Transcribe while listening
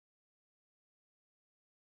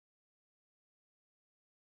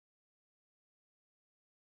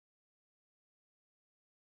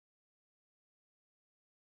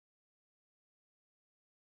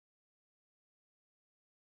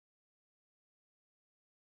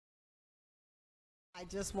I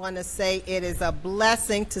just want to say it is a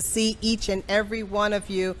blessing to see each and every one of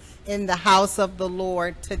you in the house of the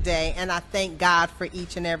Lord today, and I thank God for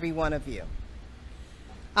each and every one of you.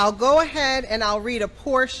 I'll go ahead and I'll read a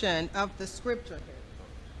portion of the scripture here.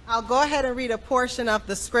 I'll go ahead and read a portion of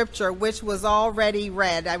the scripture which was already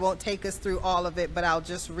read. I won't take us through all of it, but I'll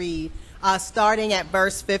just read starting at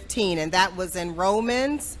verse 15, and that was in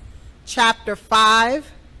Romans chapter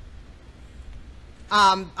 5.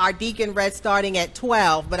 Our deacon read starting at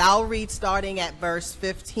 12, but I'll read starting at verse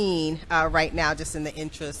 15 right now, just in the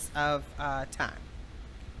interest of time.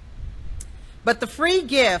 But the free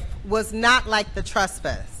gift was not like the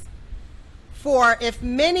trespass. For if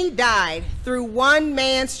many died through one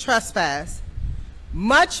man's trespass,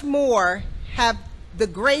 much more have the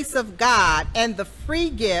grace of God and the free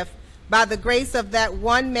gift by the grace of that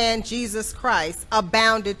one man, Jesus Christ,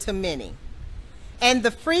 abounded to many. And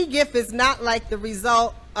the free gift is not like the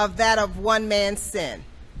result of that of one man's sin.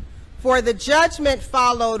 For the judgment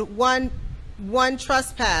followed one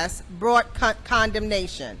trespass brought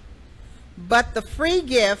condemnation. But the free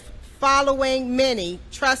gift following many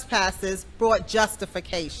trespasses brought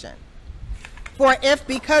justification. For if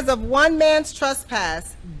because of one man's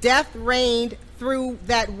trespass death reigned through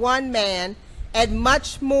that one man, and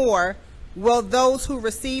much more will those who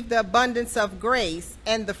receive the abundance of grace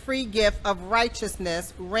and the free gift of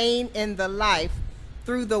righteousness reign in the life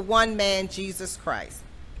through the one man, Jesus Christ.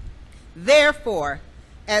 Therefore,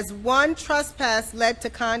 as one trespass led to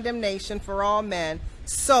condemnation for all men,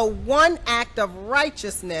 so one act of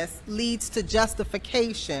righteousness leads to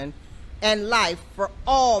justification and life for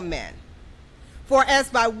all men. For as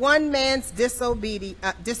by one man's disobedience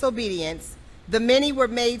the many were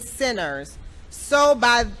made sinners, so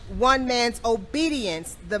by one man's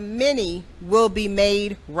obedience, the many will be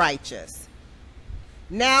made righteous.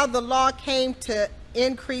 Now the law came to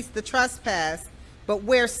increase the trespass, but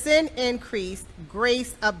where sin increased,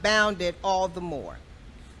 grace abounded all the more.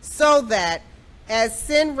 So that as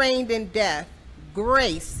sin reigned in death,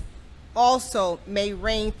 grace also may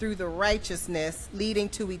reign through the righteousness leading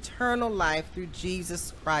to eternal life through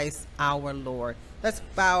Jesus Christ our Lord. Let's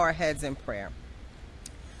bow our heads in prayer.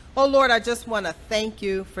 Oh, Lord, I just want to thank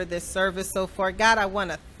you for this service so far. God, I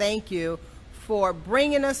want to thank you for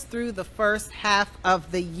bringing us through the first half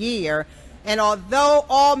of the year. And although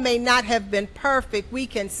all may not have been perfect, we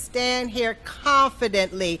can stand here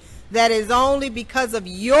confidently that is only because of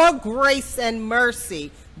your grace and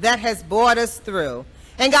mercy that has brought us through.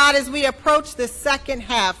 And God, as we approach the second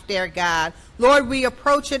half, dear God, Lord, we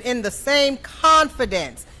approach it in the same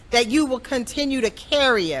confidence that you will continue to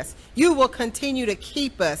carry us. You will continue to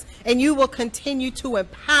keep us, and you will continue to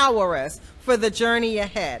empower us for the journey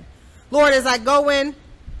ahead. Lord, as I go in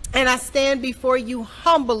and I stand before you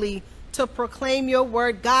humbly to proclaim your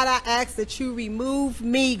word, God, I ask that you remove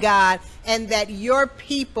me, God, and that your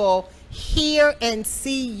people hear and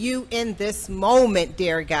see you in this moment,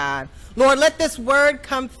 dear God. Lord, let this word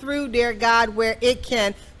come through, dear God, where it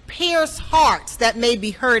can pierce hearts that may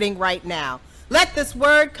be hurting right now. Let this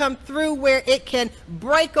word come through where it can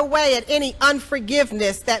break away at any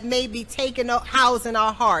unforgiveness that may be taken house in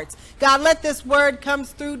our hearts. God, let this word come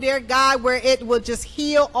through, dear God, where it will just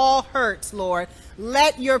heal all hurts, Lord.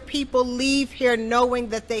 Let your people leave here knowing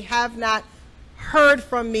that they have not heard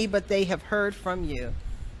from me, but they have heard from you.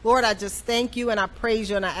 Lord, I just thank you and I praise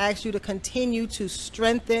you and I ask you to continue to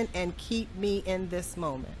strengthen and keep me in this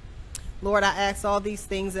moment. Lord, I ask all these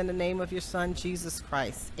things in the name of your Son, Jesus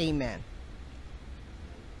Christ. Amen.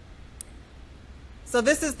 So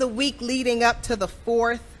this is the week leading up to the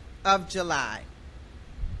 4th of July.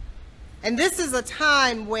 And this is a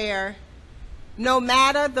time where no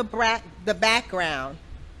matter the background,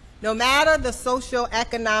 no matter the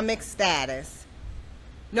socioeconomic status,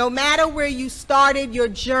 no matter where you started your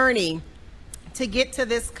journey to get to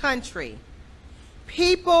this country,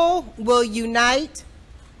 people will unite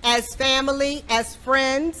as family, as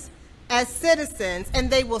friends, as citizens, and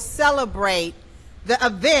they will celebrate the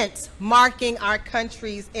events marking our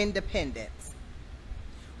country's independence.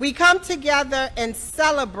 We come together and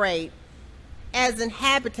celebrate as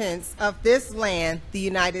inhabitants of this land, the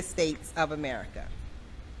United States of America.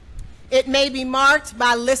 It may be marked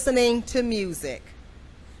by listening to music,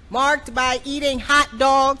 marked by eating hot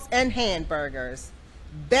dogs and hamburgers,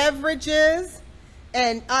 beverages,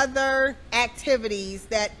 and other activities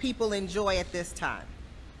that people enjoy at this time.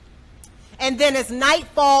 And then as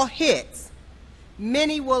nightfall hits,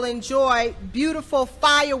 many will enjoy beautiful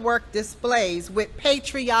firework displays with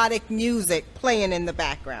patriotic music playing in the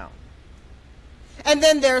background. And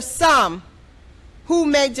then there's some who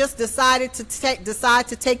may just decide to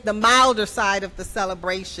take the milder side of the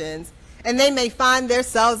celebrations And they may find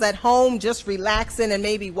themselves at home just relaxing and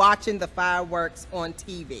maybe watching the fireworks on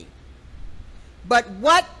TV. But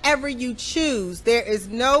whatever you choose, there is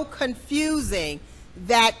no confusing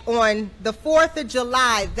that on the 4th of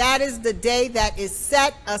July, that is the day that is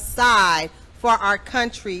set aside for our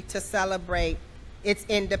country to celebrate its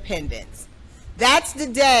independence. That's the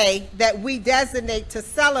day that we designate to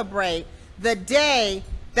celebrate the day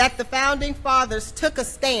that the Founding Fathers took a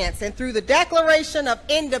stance and through the Declaration of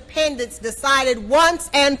Independence decided once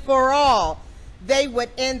and for all they would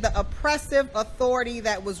end the oppressive authority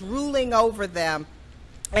that was ruling over them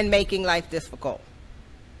and making life difficult.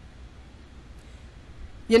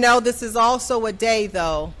 You know, this is also a day,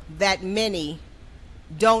 though, that many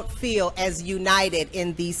don't feel as united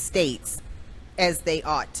in these states as they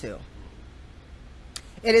ought to.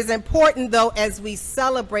 It is important, though, as we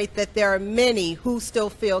celebrate that there are many who still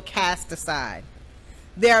feel cast aside.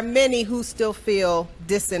 There are many who still feel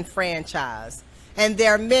disenfranchised. And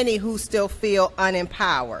there are many who still feel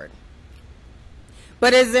unempowered.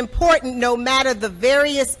 But it is important, no matter the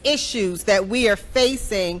various issues that we are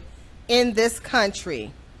facing in this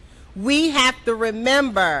country, we have to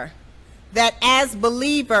remember that as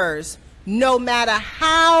believers, no matter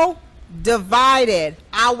how divided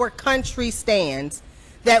our country stands,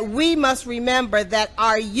 that we must remember that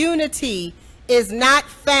our unity is not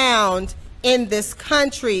found in this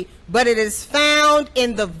country, but it is found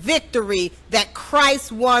in the victory that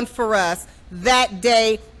Christ won for us that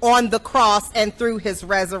day on the cross and through his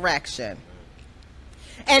resurrection.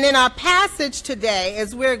 And in our passage today,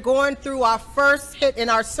 as we're going through our first hit in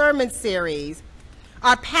our sermon series,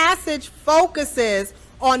 our passage focuses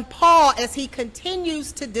on Paul as he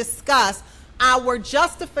continues to discuss our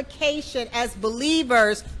justification as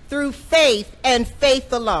believers through faith and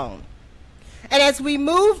faith alone. And as we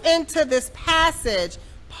move into this passage,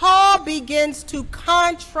 Paul begins to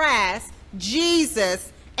contrast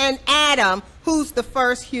Jesus and Adam, who's the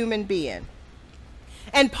first human being.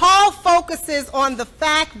 And Paul focuses on the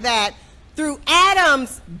fact that through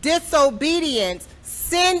Adam's disobedience,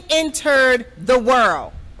 sin entered the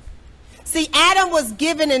world. See, Adam was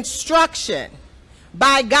given instruction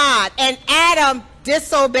by God, and Adam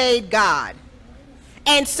disobeyed God.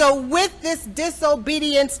 And so with this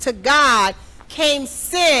disobedience to God came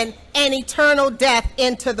sin and eternal death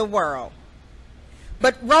into the world.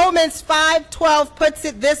 But Romans 5:12 puts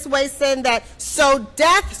it this way, saying that, so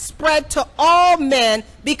death spread to all men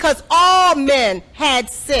because all men had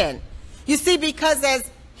sin. You see, because as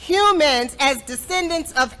humans, as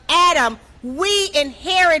descendants of Adam, we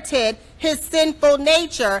inherited his sinful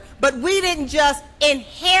nature, but we didn't just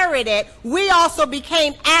inherit it, we also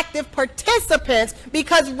became active participants,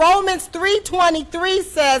 because Romans 3:23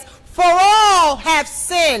 says, for all have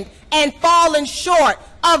sinned and fallen short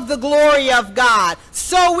of the glory of God.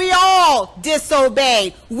 So we all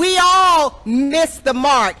disobeyed. We all missed the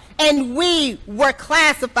mark, and we were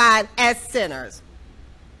classified as sinners.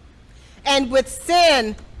 And with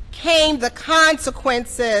sin came the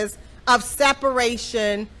consequences of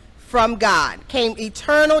separation from God, came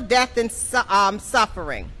eternal death and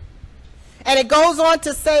suffering. And it goes on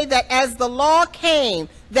to say that as the law came,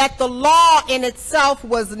 that the law in itself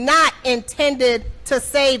was not intended to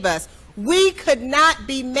save us. We could not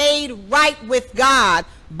be made right with God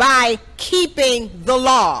by keeping the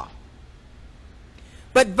law.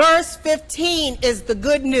 But verse 15 is the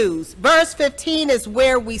good news. Verse 15 is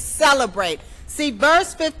where we celebrate. See,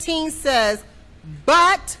 verse 15 says,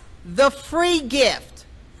 but the free gift.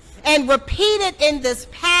 And repeated in this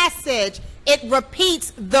passage, it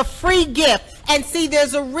repeats the free gift. And see,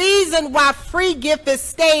 there's a reason why free gift is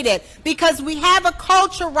stated, because we have a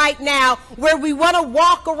culture right now where we want to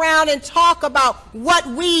walk around and talk about what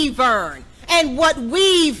we've earned and what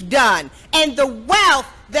we've done and the wealth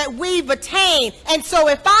that we've attained. And so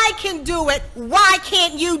if I can do it, why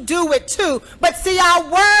can't you do it too? But see, our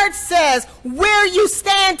word says where you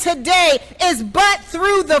stand today is but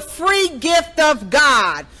through the free gift of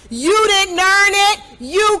God. You didn't earn it.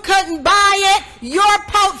 You couldn't buy it. Your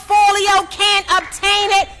portfolio can't obtain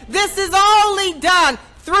it. This is only done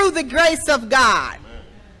through the grace of God.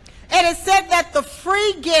 And it said that the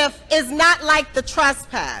free gift is not like the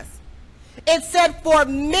trespass. It said, for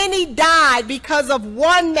many died because of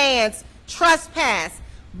one man's trespass.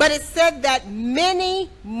 But it said that many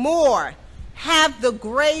more have the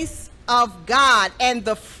grace of God and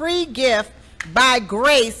the free gift by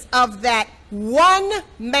grace of that one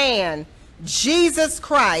man, Jesus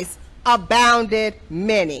Christ, abounded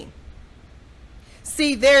many.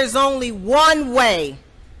 See, there's only one way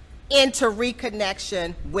into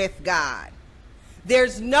reconnection with God.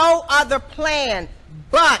 There's no other plan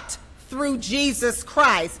but through Jesus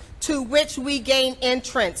Christ to which we gain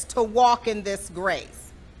entrance to walk in this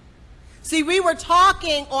grace. See, we were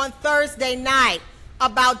talking on Thursday night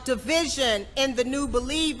about division in the new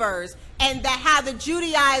believers, and that how the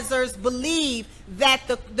Judaizers believed that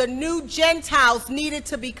the new Gentiles needed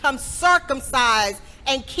to become circumcised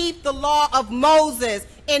and keep the law of Moses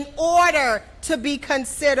in order to be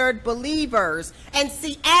considered believers. And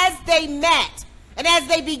see, as they met and as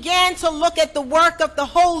they began to look at the work of the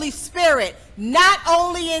Holy Spirit, not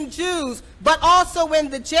only in Jews, but also in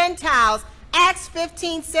the Gentiles, Acts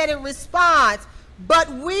 15 said in response,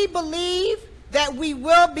 "But we believe that we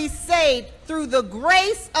will be saved through the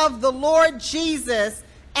grace of the Lord Jesus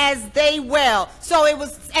as they will." So it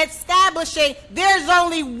was establishing there's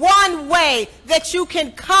only one way that you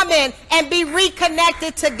can come in and be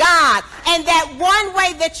reconnected to God. And that one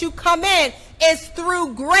way that you come in is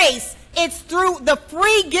through grace. It's through the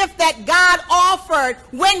free gift that God offered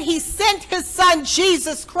when he sent his son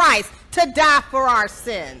Jesus Christ to die for our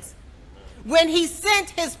sins. When he sent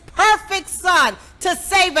his perfect son to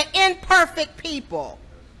save an imperfect people.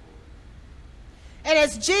 And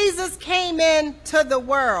as Jesus came into the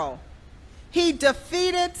world, he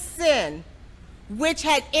defeated sin, which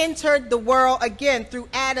had entered the world again through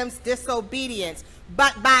Adam's disobedience.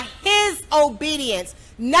 But by his obedience,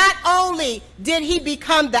 not only did he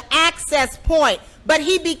become the access point, but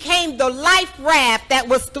he became the life raft that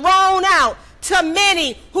was thrown out to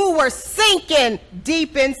many who were sinking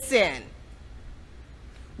deep in sin.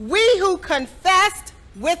 We who confessed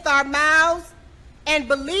with our mouths and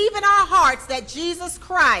believe in our hearts that Jesus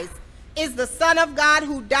Christ is the Son of God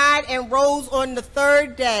who died and rose on the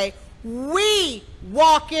third day, we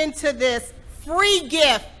walk into this free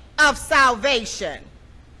gift of salvation.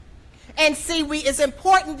 And see, it's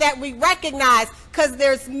important that we recognize, because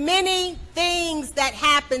there's many things that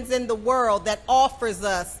happens in the world that offers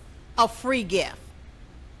us a free gift.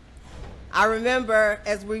 I remember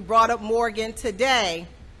as we brought up Morgan today,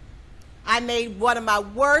 I made one of my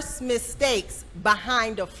worst mistakes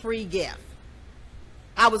behind a free gift.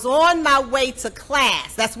 I was on my way to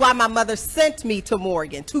class. That's why my mother sent me to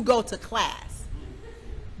Morgan, to go to class.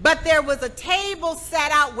 But there was a table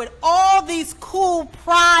set out with all these cool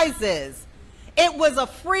prizes. It was a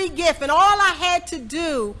free gift, and all I had to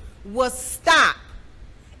do was stop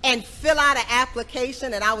and fill out an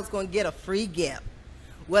application, and I was going to get a free gift.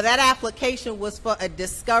 Well, that application was for a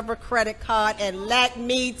Discover credit card, and let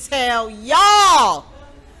me tell y'all,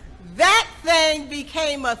 that thing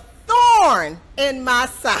became a thorn in my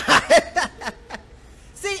side.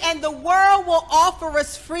 See, and the world will offer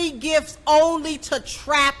us free gifts only to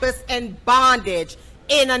trap us in bondage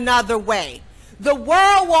in another way. The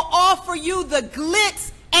world will offer you the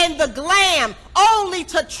glitz and the glam only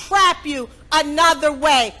to trap you another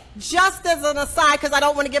way. Just as an aside, because I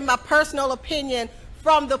don't want to give my personal opinion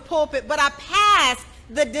from the pulpit, but I passed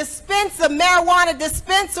the marijuana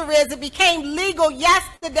dispensary as it became legal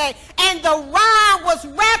yesterday, and the rhyme was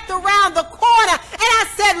wrapped around the corner, and I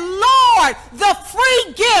said, Lord, the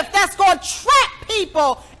free gift that's going to trap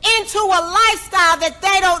people into a lifestyle that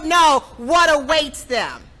they don't know what awaits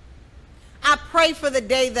them. I pray for the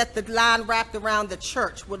day that the line wrapped around the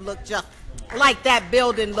church would look just like that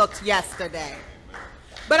building looked yesterday.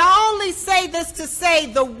 But I only say this to say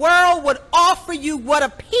the world would offer you what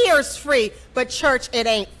appears free, but church, it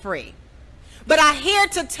ain't free. But I'm here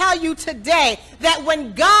to tell you today that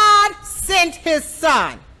when God sent his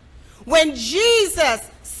son, when Jesus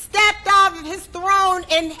stepped out of his throne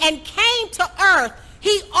and came to earth,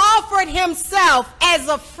 he offered himself as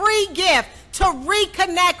a free gift to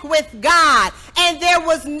reconnect with God. And there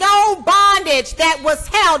was no bondage that was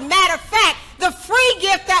held. Matter of fact, the free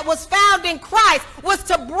gift that was found in Christ was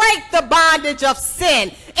to break the bondage of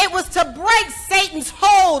sin. It was to break Satan's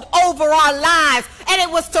hold over our lives. And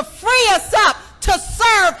it was to free us up to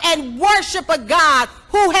serve and worship a God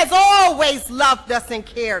who has always loved us and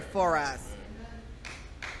cared for us.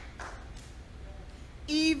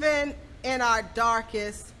 Even in our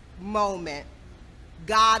darkest moment,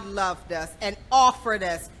 God loved us and offered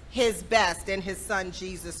us his best in his son,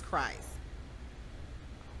 Jesus Christ.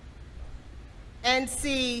 And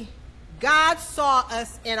see, God saw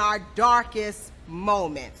us in our darkest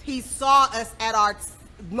moments. He saw us at our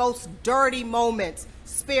most dirty moments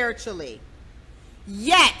spiritually.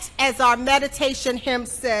 Yet, as our meditation hymn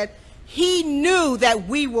said, he knew that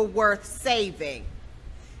we were worth saving.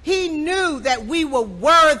 He knew that we were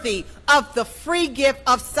worthy of the free gift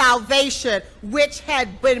of salvation which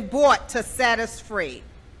had been bought to set us free.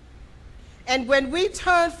 And when we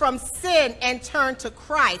turn from sin and turn to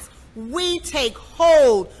Christ, we take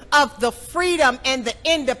hold of the freedom and the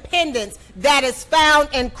independence that is found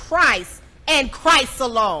in Christ and Christ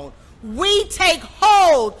alone. We take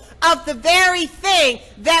hold of the very thing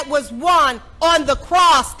that was won on the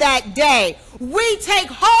cross that day. We take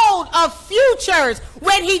hold of futures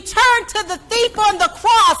when he turned to the thief on the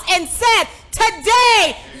cross and said,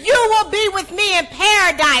 today you will be with me in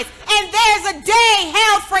paradise. And there's a day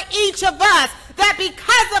held for each of us that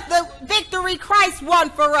because of the victory Christ won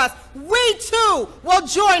for us, we too will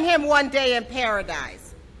join him one day in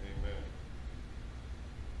paradise. Amen.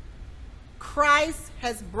 Christ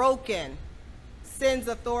has broken sin's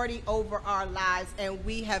authority over our lives, and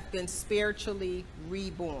we have been spiritually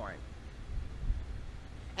reborn.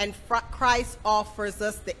 And Christ offers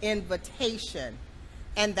us the invitation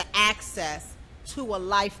and the access to a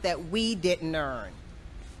life that we didn't earn,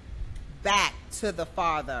 back to the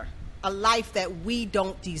Father, a life that we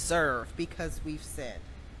don't deserve because we've sinned.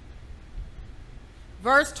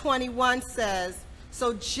 Verse 21 says,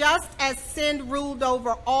 so just as sin ruled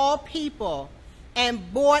over all people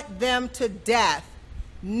and brought them to death,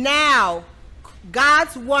 now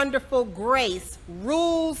God's wonderful grace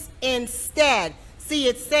rules instead. See,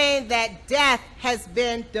 it's saying that death has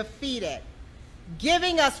been defeated,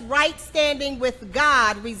 giving us right standing with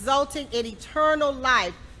God, resulting in eternal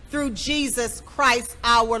life through Jesus Christ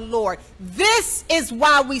our Lord. This is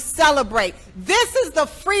why we celebrate. This is the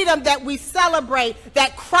freedom that we celebrate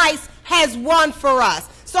that Christ has won for us.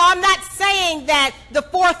 So I'm not saying that the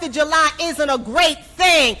 4th of July isn't a great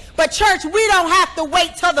thing, but church, we don't have to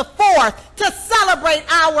wait till the 4th to celebrate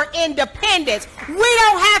our independence. We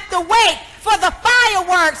don't have to wait for the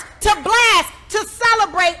fireworks to blast to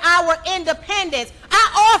celebrate our independence.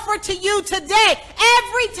 I offer to you today,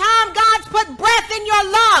 every time God's put breath in your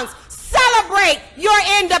lungs, celebrate your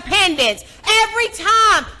independence. Every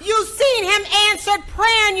time you've seen him answered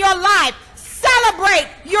prayer in your life, celebrate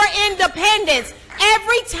your independence.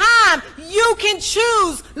 Every time you can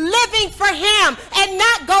choose living for him and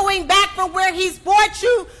not going back from where he's brought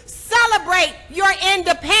you, celebrate your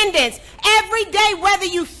independence. Every day, whether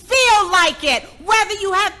you feel like it, whether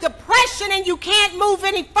you have depression and you can't move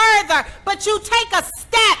any further, but you take a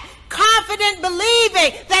step, confident,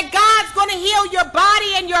 believing that God's going to heal your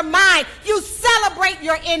body and your mind, you celebrate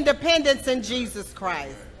your independence in Jesus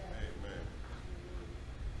Christ.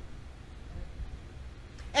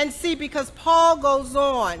 And see, because Paul goes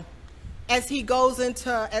on, as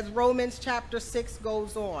Romans chapter 6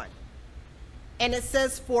 goes on, and it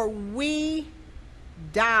says, for we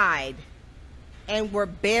died and were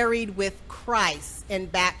buried with Christ in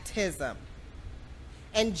baptism.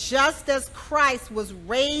 And just as Christ was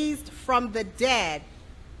raised from the dead,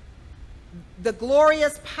 the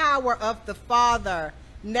glorious power of the Father,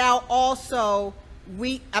 now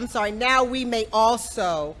we may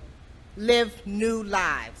also live new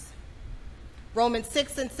lives. Romans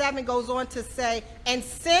 6 and 7 goes on to say, and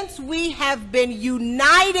since we have been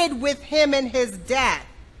united with him in his death,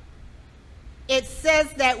 it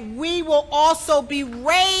says that we will also be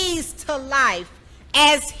raised to life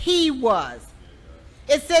as he was.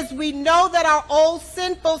 It says we know that our old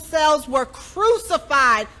sinful selves were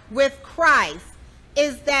crucified with Christ,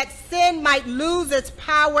 is that sin might lose its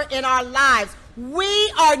power in our lives.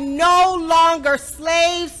 We are no longer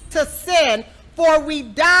slaves to sin, for we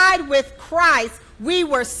died with Christ. We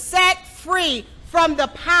were set free from the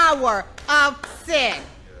power of sin.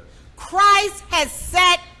 Christ has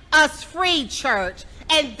set us free, church,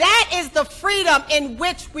 and that is the freedom in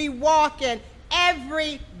which we walk in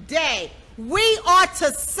every day. We ought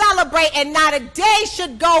to celebrate, and not a day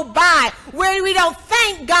should go by where we don't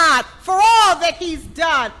thank God for all that he's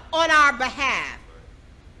done on our behalf.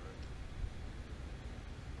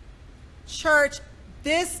 Church,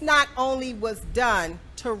 this not only was done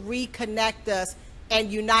to reconnect us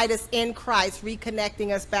and unite us in Christ,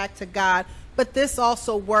 reconnecting us back to God, but this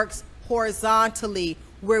also works horizontally,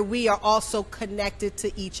 where we are also connected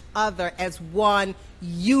to each other as one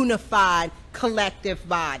unified collective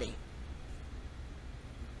body.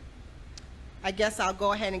 I guess I'll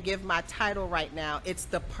go ahead and give my title right now. It's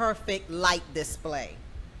the perfect light display.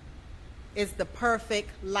 It's the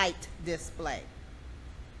perfect light display.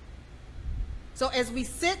 So as we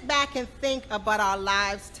sit back and think about our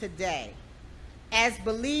lives today, as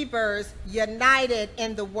believers united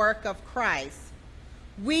in the work of Christ,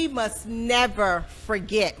 we must never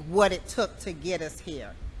forget what it took to get us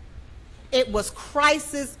here. It was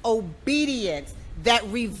Christ's obedience that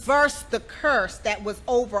reversed the curse that was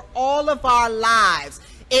over all of our lives.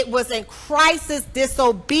 It was in Christ's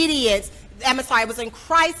disobedience, it was in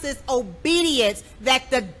Christ's obedience that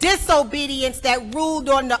the disobedience that ruled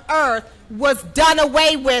on the earth was done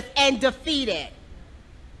away with and defeated.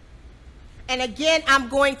 And again, I'm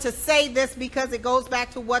going to say this because it goes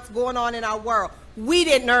back to what's going on in our world. We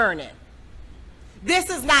didn't earn it. This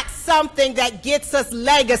is not something that gets us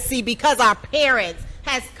legacy because our parents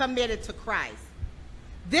has committed to Christ.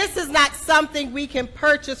 This is not something we can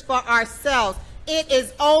purchase for ourselves. It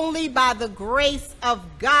is only by the grace of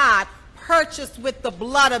God, purchased with the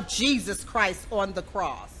blood of Jesus Christ on the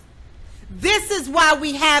cross. This is why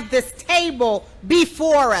we have this table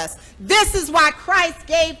before us. This is why Christ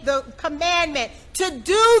gave the commandment to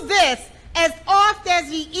do this as oft as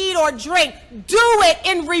ye eat or drink. Do it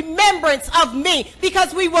in remembrance of me,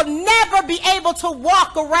 because we will never be able to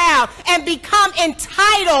walk around and become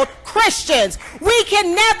entitled Christians. We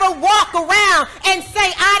can never walk around and say,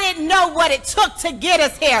 I didn't know what it took to get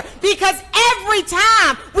us here, because every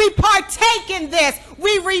time we partake in this,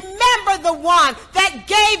 we remember the one that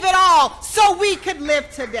gave it all so we could live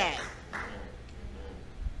today.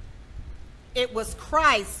 It was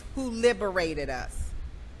Christ who liberated us.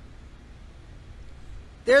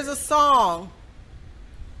 There's a song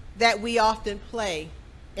that we often play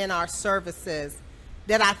in our services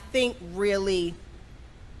that I think really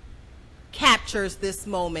captures this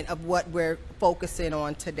moment of what we're focusing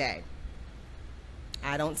on today.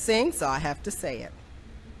 I don't sing, so I have to say it.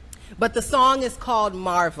 But the song is called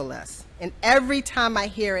Marvelous, and every time I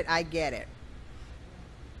hear it, I get it.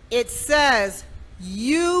 It says,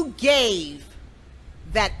 you gave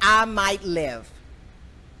that I might live.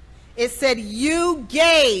 It said, you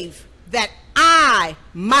gave that I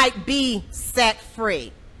might be set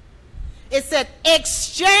free. It said,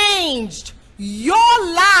 exchanged your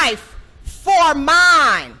life for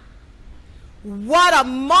mine. What a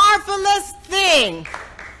marvelous thing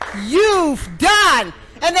you've done.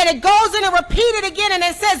 And then it goes in and repeats it again, and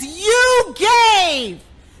it says, you gave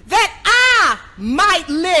that I might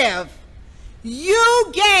live.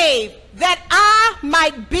 You gave that I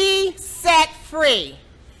might be set free.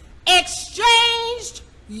 Exchanged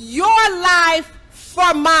your life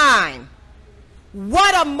for mine.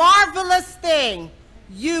 What a marvelous thing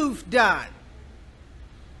you've done.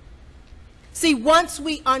 See, once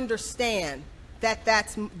we understand that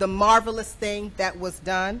that's the marvelous thing that was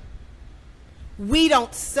done, we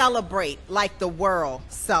don't celebrate like the world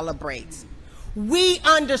celebrates. We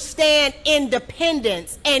understand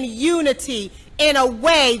independence and unity in a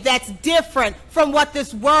way that's different from what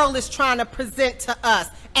this world is trying to present to us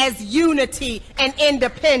as unity and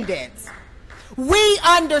independence. We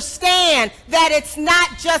understand that it's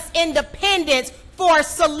not just independence for a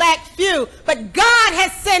select few, but God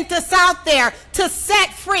has sent us out there to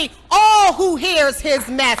set free all who hears his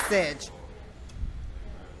message.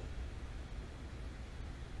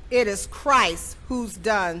 It is Christ who's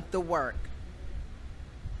done the work.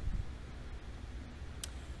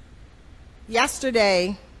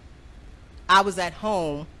 Yesterday, I was at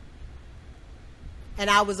home and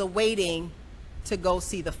I was awaiting to go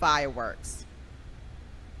see the fireworks.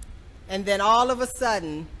 And then all of a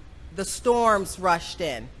sudden, the storms rushed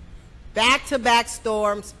in. Back-to-back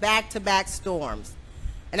storms, back-to-back storms.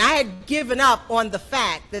 And I had given up on the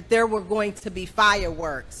fact that there were going to be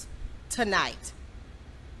fireworks tonight.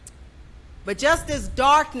 But just as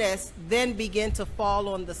darkness then began to fall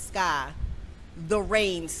on the sky, the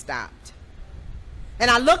rain stopped. And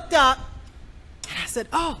I looked up and I said,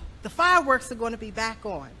 oh, the fireworks are going to be back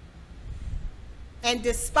on. And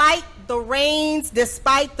despite the rains,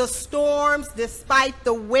 despite the storms, despite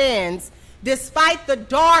the winds, despite the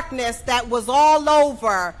darkness that was all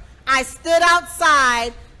over, I stood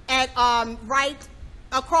outside at right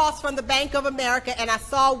across from the Bank of America, and I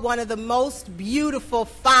saw one of the most beautiful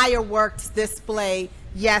fireworks display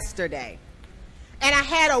yesterday. And I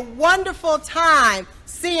had a wonderful time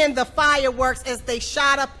seeing the fireworks as they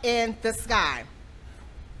shot up in the sky.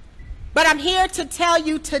 But I'm here to tell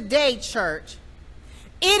you today, church,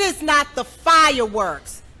 it is not the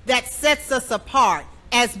fireworks that sets us apart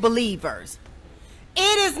as believers.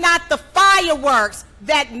 It is not the fireworks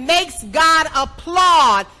that makes God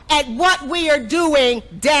applaud at what we are doing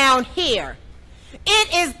down here.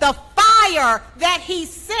 It is the fire that he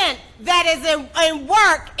sent that is in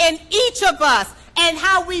work in each of us, and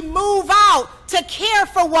how we move out to care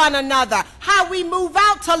for one another, how we move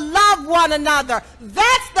out to love one another.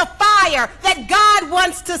 That's the fire that God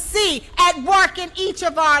wants to see at work in each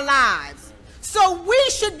of our lives. So we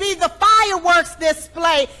should be the fireworks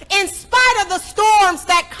display in spite spite of the storms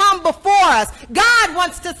that come before us, God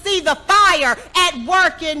wants to see the fire at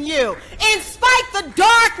work in you. In spite of the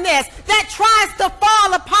darkness that tries to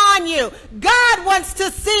fall upon you, God wants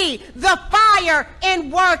to see the fire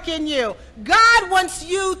and work in you. God wants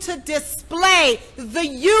you to display the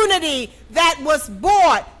unity that was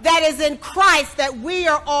bought, that is in Christ, that we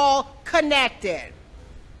are all connected.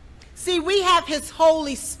 See, we have his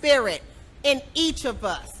Holy Spirit in each of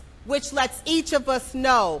us, which lets each of us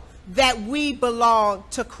know that we belong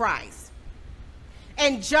to Christ.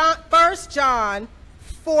 And 1 John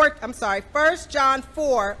 4,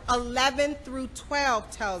 11 through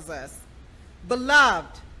 12 tells us,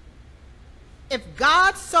 beloved, if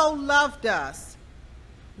God so loved us,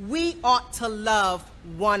 we ought to love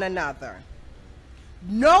one another.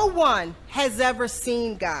 No one has ever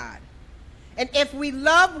seen God. And if we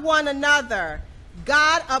love one another,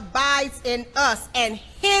 God abides in us, and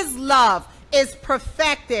his love is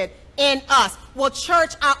perfected in us. Well,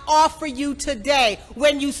 church, I offer you today,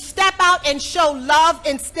 when you step out and show love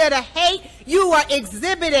instead of hate, you are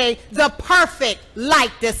exhibiting the perfect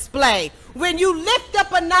light display. When you lift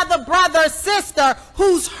up another brother or sister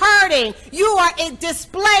who's hurting, you are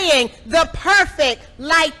displaying the perfect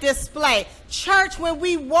light display. Church, when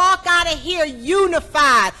we walk out of here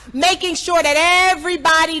unified, making sure that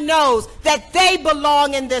everybody knows that they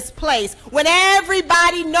belong in this place, when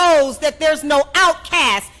everybody knows that there's no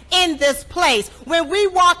outcast in this place, when we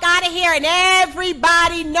walk out of here and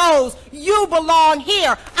everybody knows you belong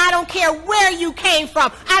here. I don't care where you came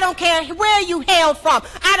from. I don't care where you hailed from.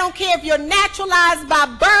 I don't care if you're naturalized by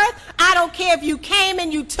birth. I don't care if you came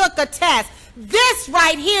and you took a test. This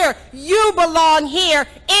right here, you belong here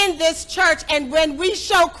in this church. And when we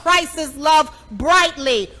show Christ's love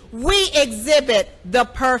brightly, we exhibit the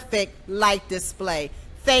perfect light display.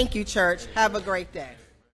 Thank you, church. Have a great day.